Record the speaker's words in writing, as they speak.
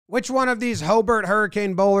Which one of these Hobart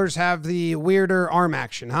Hurricane bowlers have the weirder arm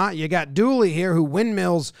action, huh? You got Dooley here who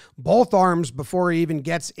windmills both arms before he even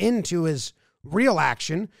gets into his real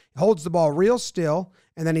action. He holds the ball real still,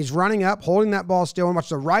 and then he's running up, holding that ball still, and watch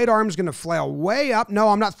the right arm's going to flail way up. No,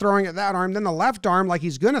 I'm not throwing at that arm. Then the left arm, like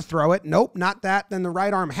he's going to throw it. Nope, not that. Then the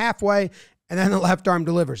right arm halfway, and then the left arm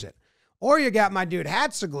delivers it. Or you got my dude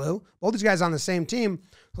Hatzaglu, both these guys on the same team,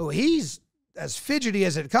 who he's as fidgety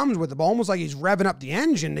as it comes with the ball, almost like he's revving up the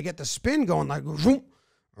engine to get the spin going, like,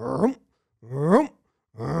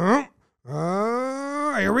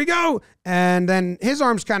 here we go. And then his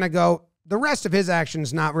arms kind of go. The rest of his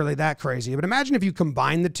action's not really that crazy. But imagine if you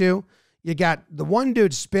combine the two. You got the one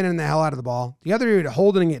dude spinning the hell out of the ball, the other dude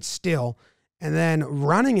holding it still, and then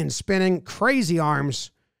running and spinning, crazy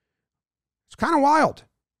arms. It's kind of wild.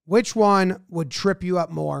 Which one would trip you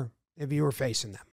up more if you were facing them?